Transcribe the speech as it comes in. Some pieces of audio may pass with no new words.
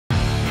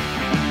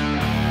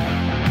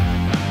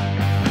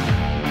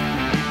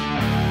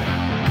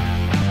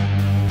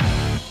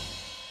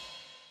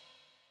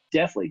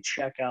definitely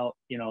check out,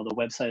 you know, the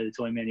website of the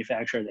toy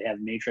manufacturer. They have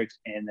matrix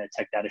and the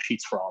tech data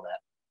sheets for all that.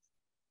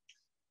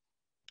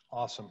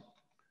 Awesome.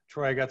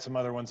 Troy, I got some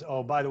other ones.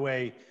 Oh, by the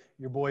way,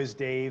 your boys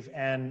Dave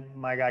and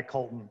my guy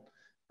Colton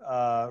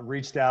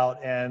reached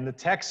out, and the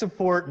tech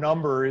support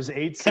number is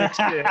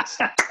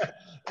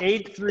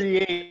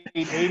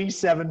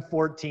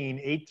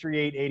 866-838-8714,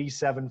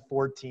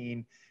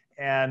 838-8714.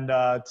 And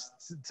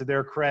to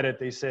their credit,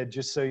 they said,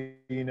 just so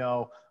you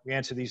know, we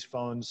answer these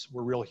phones.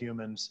 We're real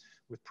humans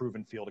with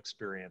proven field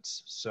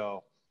experience.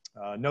 So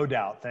no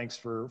doubt. Thanks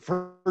for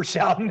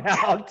shouting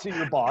out to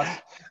your boss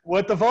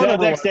what the phone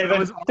number Thanks, was.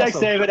 David. Awesome. Thanks,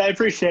 David. I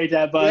appreciate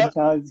that, bud.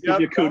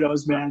 Give you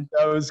kudos, man.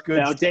 That was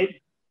good.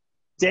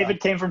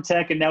 David came from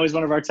tech, and now he's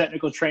one of our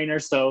technical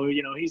trainers. So,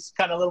 you know, he's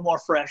kind of a little more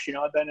fresh. You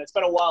know, it's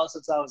been a while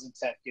since I was in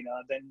tech. You know,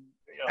 I've been,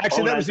 you know,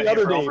 actually, that was the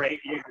other Dave. Over 8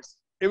 years.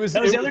 That was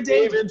the other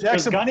Dave. In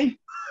tech support. Gunny?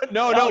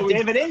 No,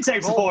 David in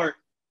tech support.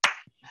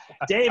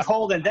 Dave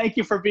Holden, thank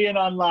you for being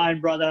online,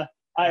 brother.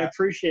 I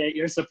appreciate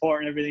your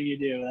support and everything you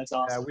do. That's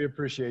awesome. Yeah, we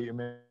appreciate you,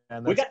 man.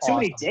 We got too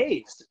many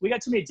Daves. We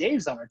got too many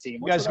Daves on our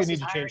team. You guys need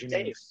to change your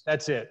names.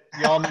 That's it.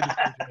 Y'all need to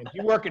change your names.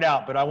 You work it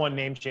out, but I want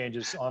name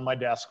changes on my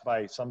desk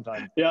by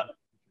sometime. Yeah.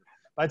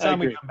 By the time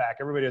we come back,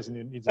 everybody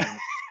needs a name.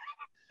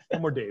 No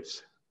more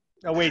Daves.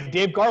 Oh, wait,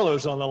 Dave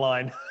Garlow's on the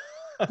line.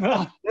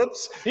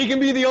 Whoops. He can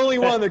be the only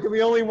one. There can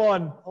be only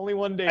one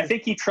Dave. I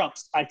think he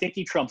trumps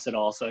it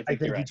all. So I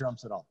think he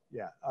trumps it all.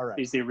 Yeah. All right.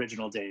 He's the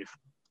original Dave.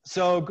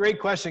 So great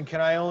question.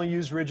 Can I only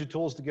use RIDGID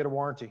tools to get a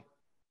warranty?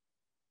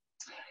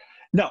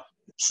 No.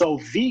 So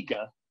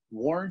Viega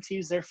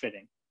warranties their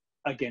fitting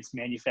against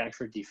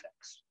manufacturer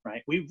defects,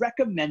 right? We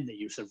recommend the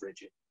use of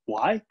RIDGID.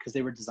 Why? Because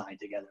they were designed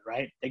together,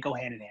 right? They go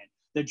hand in hand.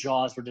 The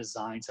jaws were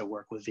designed to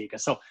work with Viega.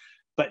 So,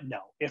 but no,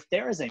 if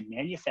there is a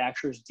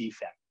manufacturer's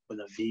defect with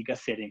a Viega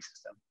fitting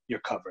system, you're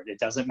covered. It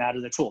doesn't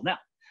matter the tool. Now,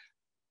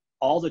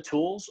 all the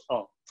tools,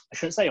 I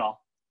shouldn't say all,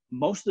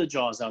 most of the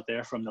jaws out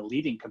there from the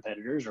leading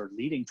competitors or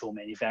leading tool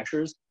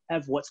manufacturers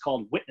have what's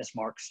called witness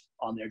marks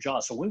on their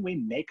jaws. So when we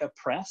make a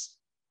press,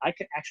 I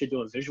can actually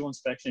do a visual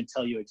inspection and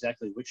tell you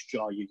exactly which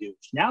jaw you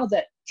use. Now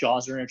that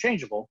jaws are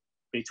interchangeable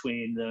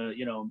between the,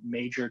 you know,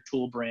 major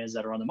tool brands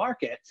that are on the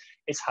market,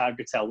 it's hard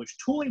to tell which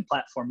tooling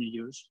platform you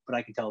use, but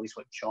I can tell at least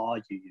what jaw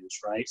you use,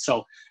 right?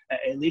 So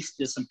at least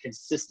there's some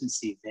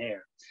consistency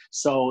there.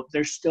 So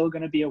there's still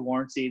going to be a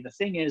warranty. The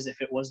thing is,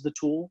 if it was the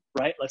tool,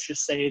 right? Let's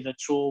just say the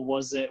tool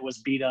was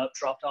beat up,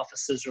 dropped off a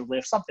scissor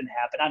lift, something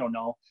happened, I don't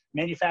know,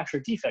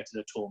 manufacturer defect to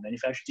the tool,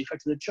 manufacturer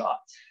defect to the jaw.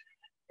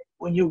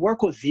 When you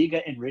work with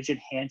Viega and RIDGID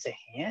hand to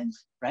hand,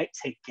 right,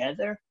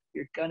 together,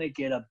 you're going to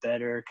get a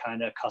better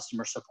kind of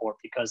customer support,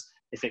 because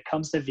if it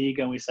comes to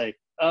Viega and we say,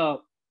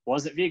 oh,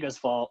 wasn't Viega's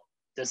fault,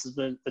 this is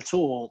the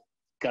tool,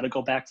 got to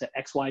go back to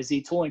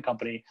XYZ tooling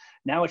company.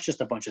 Now it's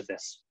just a bunch of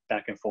this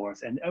back and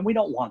forth. And we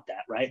don't want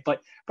that, right? But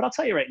I'll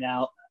tell you right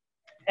now,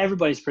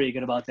 everybody's pretty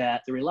good about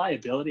that. The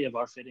reliability of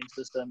our fitting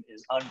system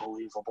is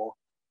unbelievable.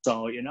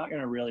 So you're not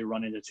going to really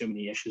run into too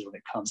many issues when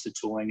it comes to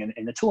tooling.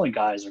 And the tooling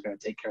guys are going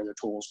to take care of their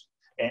tools,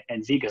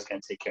 and Viga's going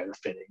to take care of the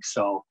fitting.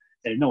 So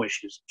there's no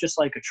issues. Just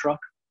like a truck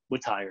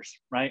with tires,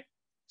 right?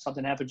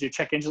 Something happens to your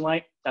check engine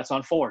light, that's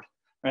on Ford,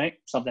 right?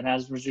 Something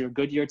happens to your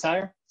Goodyear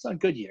tire, it's on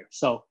Goodyear.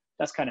 So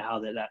that's kind of how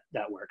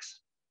that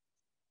works.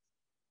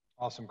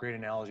 Awesome. Great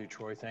analogy,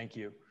 Troy. Thank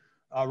you.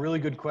 A really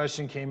good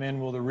question came in.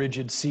 Will the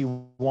RIDGID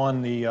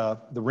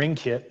C1, the ring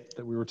kit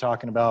that we were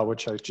talking about,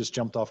 which I just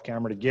jumped off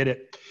camera to get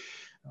it,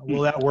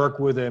 will that work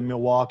with a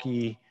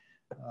Milwaukee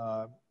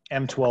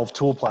M12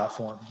 tool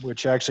platform,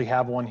 which I actually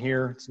have one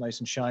here. It's nice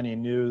and shiny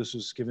and new. This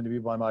was given to me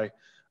by my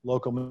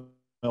local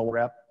mill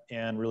rep,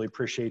 and really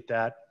appreciate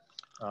that.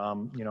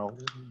 You know,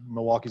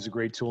 Milwaukee's a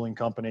great tooling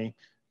company.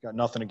 Got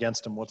nothing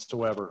against them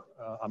whatsoever.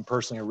 I'm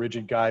personally a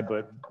RIDGID guy,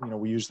 but you know,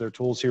 we use their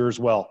tools here as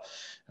well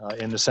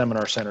in the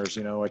seminar centers.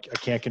 You know, I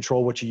can't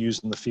control what you use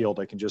in the field.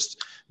 I can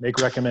just make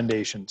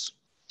recommendations.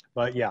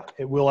 But yeah,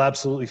 it will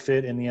absolutely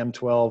fit in the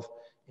M12,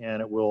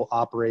 and it will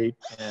operate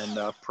and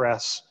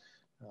press.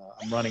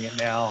 I'm running it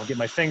now. I'll get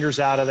my fingers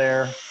out of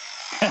there.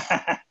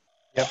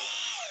 Yep.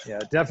 Yeah,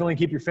 definitely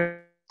keep your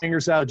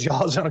fingers out of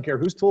jaws. I don't care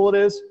whose tool it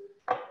is.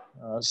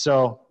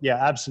 So yeah,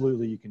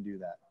 absolutely you can do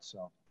that.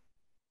 So.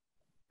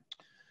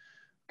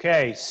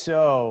 Okay,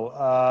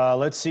 so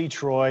let's see,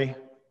 Troy.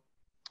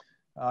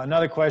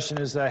 Another question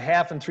is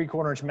 1/2 and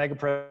 3/4 inch mega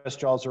press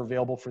jaws are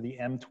available for the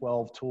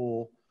M12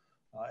 tool,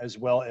 as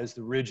well as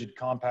the RIDGID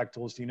compact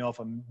tools. Do you know if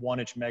a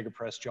 1-inch mega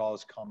press jaw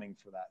is coming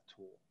for that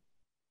tool?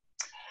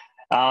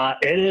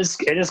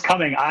 It is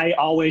coming. I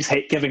always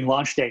hate giving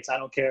launch dates. I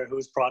don't care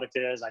whose product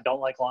it is. I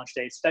don't like launch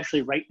dates,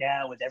 especially right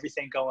now with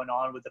everything going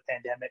on with the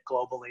pandemic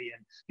globally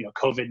and, you know,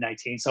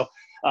 COVID-19. So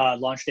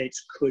launch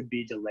dates could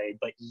be delayed,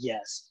 but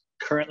yes,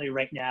 currently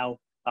right now,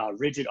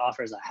 RIDGID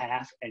offers a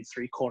 1/2 and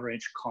 3/4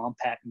 inch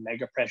compact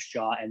mega press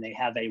jaw, and they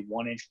have a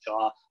 1-inch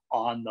jaw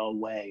on the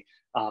way.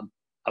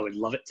 I would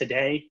love it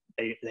today.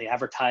 They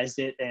advertised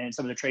it in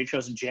some of the trade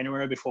shows in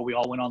January before we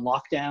all went on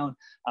lockdown.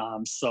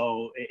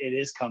 So it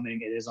is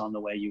coming. It is on the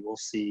way. You will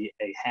see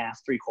a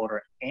 1/2,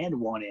 3/4, and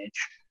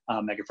 1-inch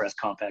mega press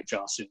compact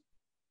jaw soon.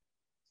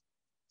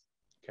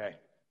 Okay,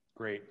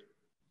 great.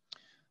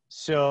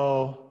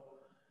 So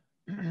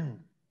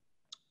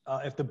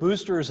if the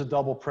booster is a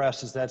double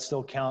press, does that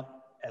still count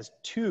as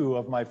 2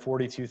 of my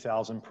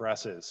 42,000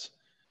 presses?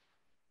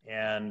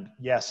 And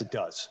yes, it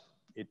does.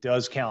 It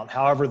does count.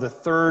 However, the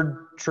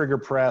third trigger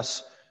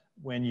press,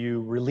 when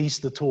you release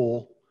the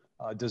tool,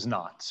 does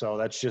not. So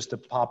that's just to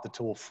pop the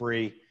tool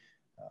free.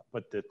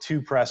 But the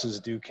 2 presses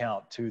do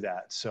count to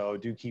that. So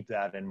do keep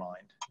that in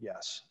mind.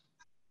 Yes.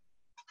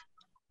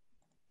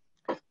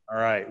 All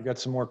right. We've got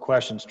some more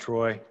questions,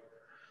 Troy.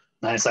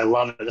 Nice. I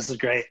love it. This is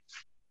great.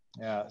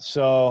 Yeah.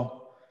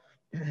 So,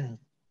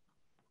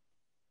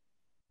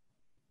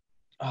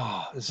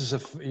 this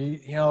is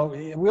we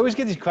always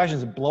get these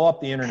questions that blow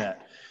up the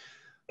internet.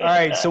 All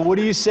right. So what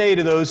do you say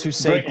to those who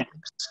say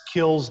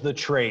kills the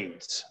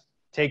trades?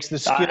 Takes the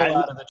skill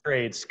out of the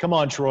trades. Come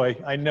on, Troy.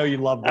 I know you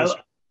love this.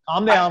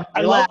 Calm down.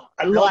 I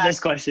love this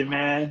question,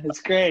 man.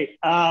 It's great.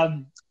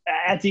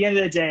 At the end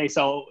of the day,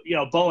 so,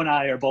 Bo and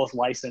I are both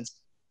licensed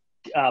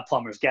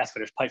plumbers, gas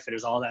fitters, pipe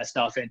fitters, all that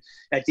stuff. And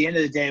at the end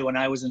of the day, when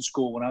I was in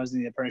school, when I was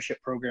in the apprenticeship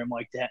program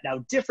like that,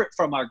 now different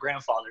from our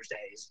grandfather's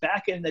days,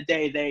 back in the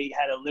day, they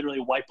had to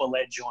literally wipe a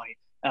lead joint,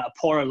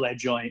 pour a lead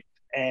joint.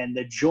 And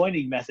the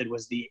joining method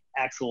was the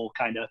actual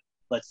kind of,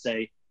 let's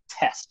say,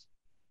 test,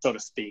 so to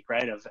speak,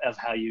 right, of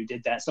how you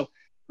did that. So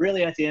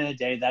really, at the end of the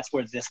day, that's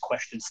where this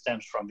question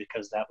stems from,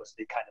 because that was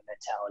the kind of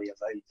mentality of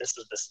this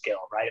was the skill,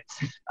 right?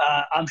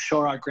 I'm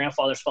sure our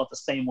grandfathers felt the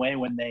same way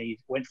when they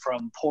went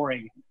from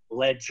pouring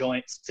lead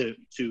joints to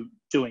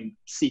doing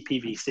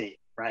CPVC,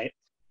 right?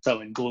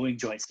 So in gluing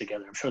joints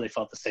together, I'm sure they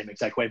felt the same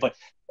exact way. But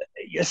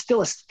it's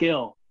still a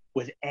skill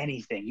with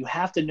anything. You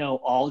have to know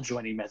all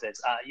joining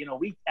methods.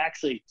 We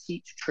actually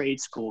teach trade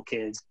school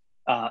kids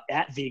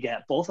at Viega,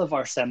 at both of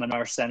our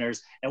seminar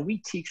centers, and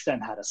we teach them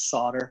how to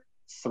solder,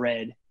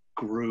 thread,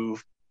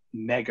 groove,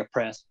 mega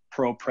press,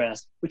 pro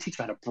press. We teach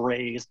them how to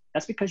braze.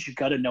 That's because you've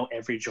got to know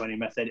every joining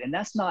method. And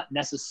that's not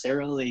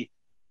necessarily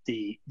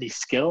the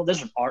skill.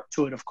 There's an art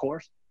to it, of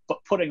course, but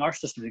putting our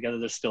system together,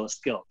 there's still a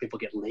skill. People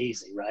get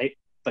lazy, right?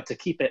 But to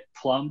keep it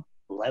plumb,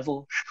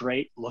 level,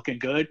 straight, looking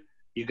good,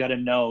 you got to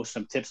know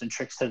some tips and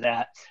tricks to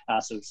that.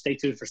 So stay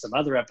tuned for some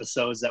other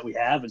episodes that we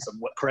have and some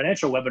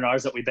credential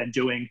webinars that we've been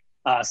doing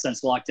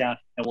since lockdown,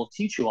 and we'll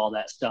teach you all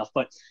that stuff.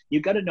 But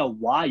you got to know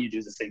why you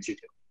do the things you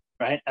do,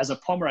 right? As a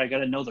plumber, I got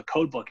to know the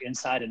code book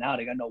inside and out.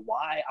 I got to know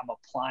why I'm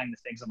applying the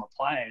things I'm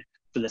applying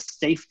for the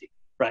safety,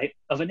 right,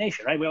 of a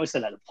nation, right? We always say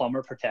that the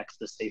plumber protects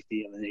the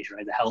safety of the nation,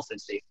 right? The health and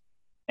safety.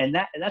 And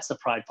that's the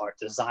pride part,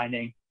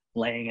 designing,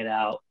 laying it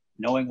out,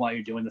 knowing why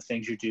you're doing the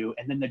things you do.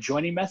 And then the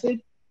joining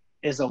method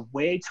is a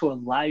way to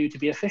allow you to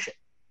be efficient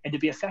and to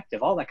be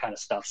effective, all that kind of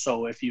stuff.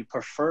 So if you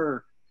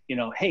prefer,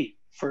 hey,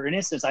 for an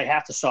instance, I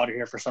have to solder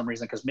here for some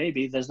reason because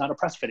maybe there's not a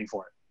press fitting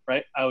for it,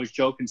 right? I always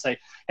joke and say,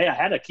 hey, I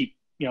had to keep,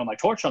 my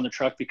torch on the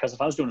truck because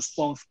if I was doing a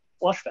slow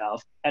flush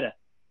valve, I had to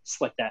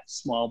sweat that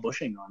small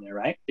bushing on there,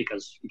 right?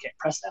 Because you can't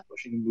press that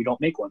bushing and we don't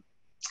make one.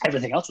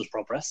 Everything else was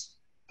pro press,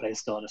 but I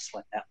still had to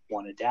sweat that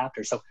one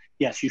adapter. So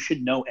yes, you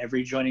should know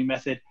every joining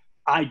method.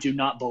 I do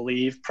not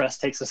believe press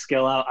takes a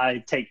skill out.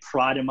 I take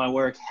pride in my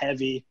work,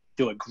 heavy,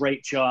 do a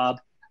great job.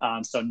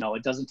 So no,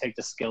 it doesn't take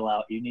the skill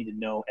out. You need to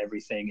know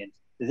everything. And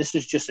this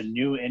is just a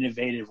new,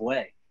 innovative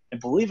way. And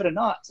believe it or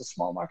not, it's a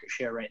small market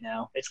share right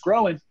now. It's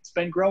growing. It's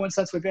been growing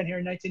since we've been here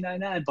in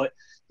 1999, but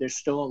there's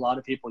still a lot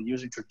of people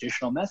using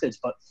traditional methods.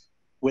 But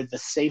with the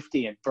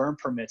safety and burn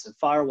permits and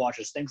fire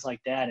watches, things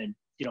like that, and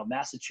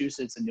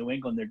Massachusetts and New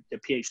England, they're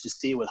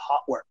PhD with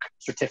hot work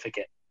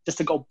certificate just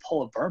to go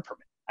pull a burn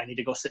permit. I need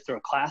to go sit through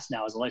a class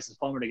now as a licensed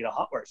plumber to get a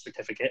hot work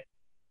certificate,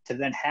 to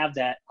then have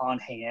that on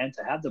hand,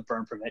 to have the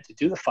burn permit, to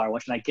do the fire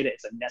watch. And I get it.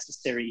 It's a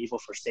necessary evil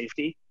for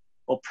safety.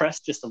 Well,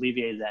 press just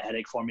alleviated that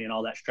headache for me and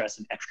all that stress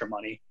and extra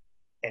money,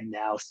 and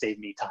now save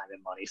me time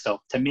and money. So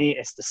to me,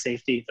 it's the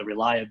safety, the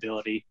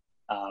reliability.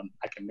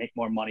 I can make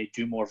more money,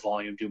 do more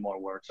volume, do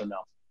more work. So no,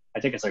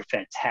 I think it's a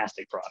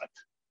fantastic product.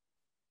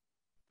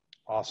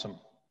 Awesome.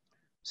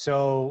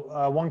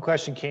 So one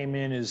question came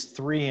in, is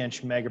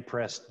 3-inch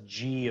MegaPress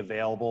G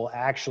available?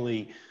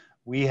 Actually,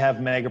 we have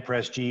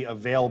MegaPress G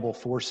available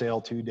for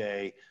sale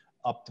today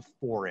up to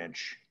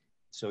 4-inch.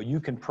 So you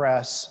can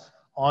press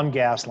on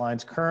gas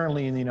lines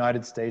currently in the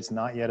United States,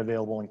 not yet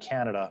available in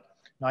Canada,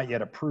 not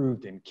yet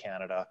approved in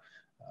Canada.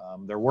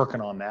 They're working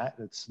on that.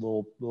 It's a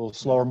little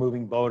slower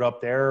moving boat up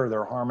there.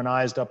 They're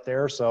harmonized up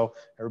there. So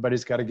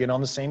everybody's got to get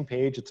on the same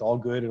page. It's all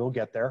good. It'll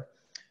get there.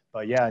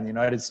 But yeah, in the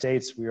United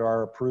States, we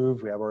are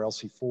approved. We have our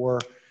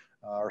LC4,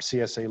 our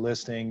CSA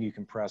listing. You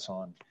can press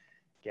on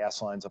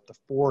gas lines up to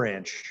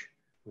 4-inch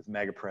with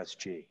MegaPress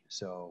G.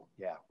 So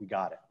yeah, we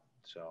got it.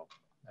 So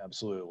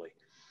absolutely.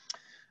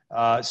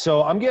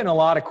 So I'm getting a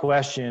lot of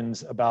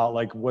questions about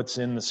like what's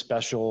in the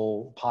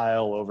special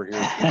pile over here.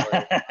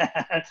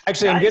 Actually,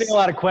 nice. I'm getting a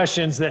lot of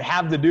questions that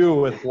have to do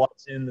with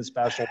what's in the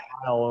special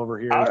pile over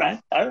here. All right.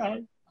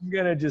 I'm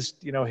gonna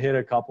just hit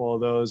a couple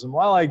of those, and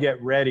while I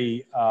get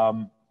ready,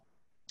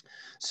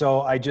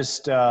 so I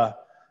just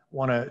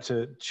wanted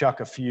to chuck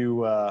a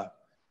few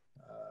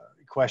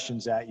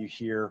questions at you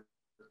here.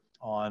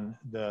 on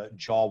the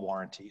jaw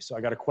warranty. So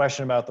I got a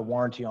question about the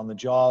warranty on the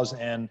jaws,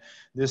 and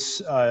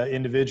this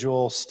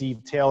individual,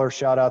 Steve Taylor,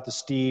 shout out to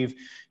Steve,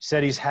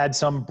 said he's had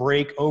some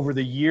break over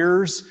the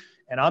years.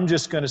 And I'm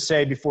just going to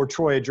say, before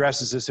Troy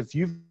addresses this, if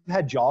you've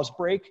had jaws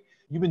break,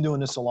 you've been doing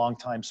this a long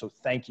time, so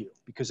thank you,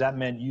 because that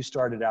meant you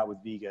started out with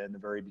Viega in the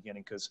very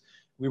beginning, because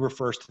we were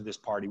first to this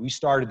party. We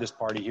started this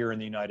party here in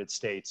the United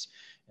States,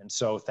 and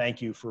so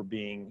thank you for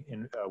being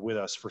with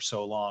us for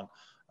so long.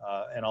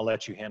 And I'll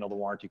let you handle the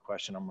warranty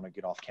question. I'm going to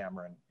get off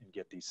camera and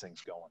get these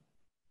things going.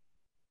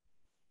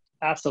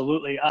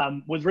 Absolutely.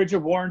 With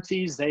RIDGID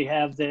warranties, they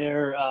have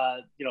their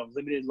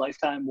limited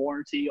lifetime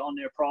warranty on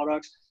their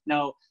products.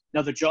 Now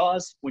the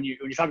jaws, when you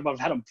talk about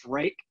how to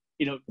break,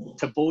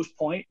 to Bo's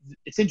point,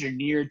 it's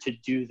engineered to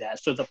do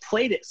that. So the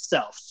plate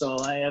itself, so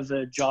I have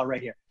a jaw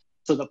right here.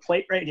 So the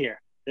plate right here,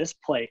 this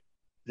plate,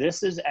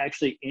 this is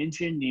actually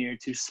engineered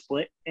to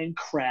split and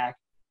crack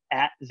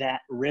at that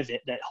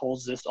rivet that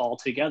holds this all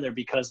together,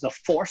 because the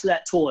force of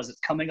that tool as it's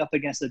coming up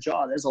against the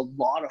jaw, there's a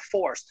lot of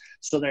force.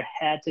 So there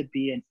had to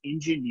be an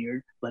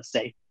engineered, let's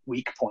say,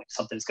 weak point,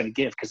 something that's going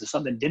to give, because if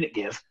something didn't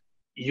give,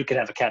 you could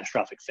have a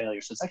catastrophic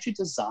failure. So it's actually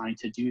designed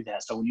to do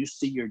that. So when you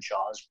see your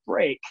jaws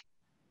break,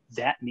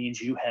 that means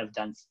you have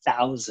done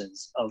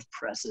thousands of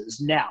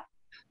presses. Now,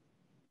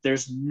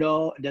 there's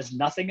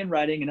nothing in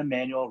writing in a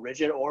manual,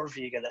 RIDGID or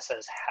Viega, that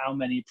says how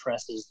many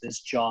presses this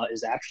jaw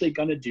is actually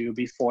going to do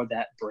before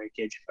that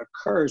breakage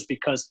occurs,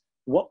 because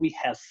what we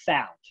have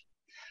found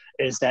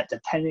is that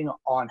depending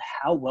on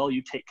how well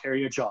you take care of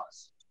your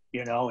jaws,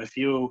 if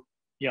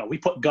we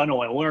put gun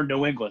oil, we're in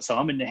New England, so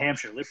I'm in New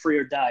Hampshire, live free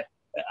or die.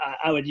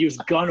 I would use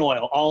gun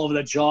oil all over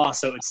the jaw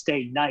so it would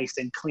stay nice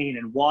and clean,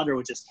 and water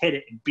would just hit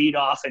it and beat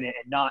off in it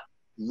and not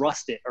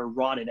rust it or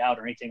rot it out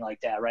or anything like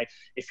that, right?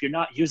 If you're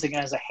not using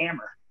it as a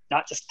hammer,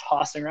 not just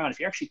tossing around, if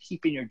you're actually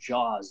keeping your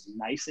jaws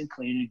nice and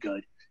clean and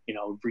good,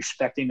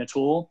 respecting the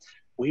tool,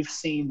 we've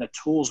seen the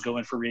tools go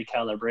in for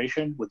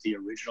recalibration with the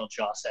original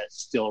jaw set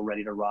still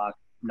ready to rock,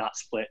 not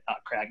split, not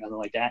crack, nothing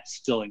like that,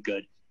 still in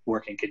good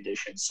working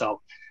condition. So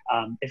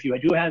if you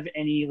do have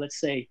any, let's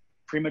say,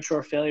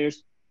 premature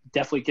failures,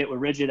 definitely get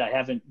with RIDGID. I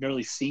haven't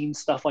really seen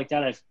stuff like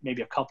that. I've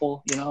maybe a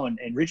couple,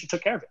 and RIDGID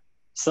took care of it.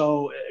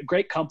 So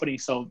great company.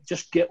 So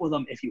just get with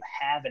them if you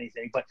have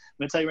anything. But I'm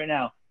going to tell you right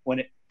now, when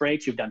it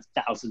breaks, you've done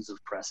thousands of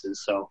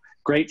presses. So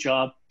great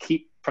job.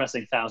 Keep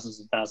pressing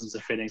thousands and thousands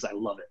of fittings. I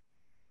love it.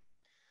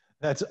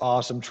 That's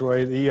awesome,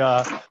 Troy.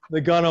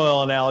 The gun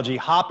oil analogy,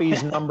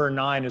 Hoppy's number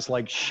 9 is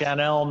like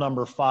Chanel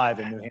number 5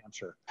 in New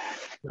Hampshire.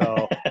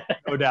 So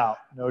no doubt,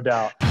 no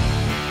doubt.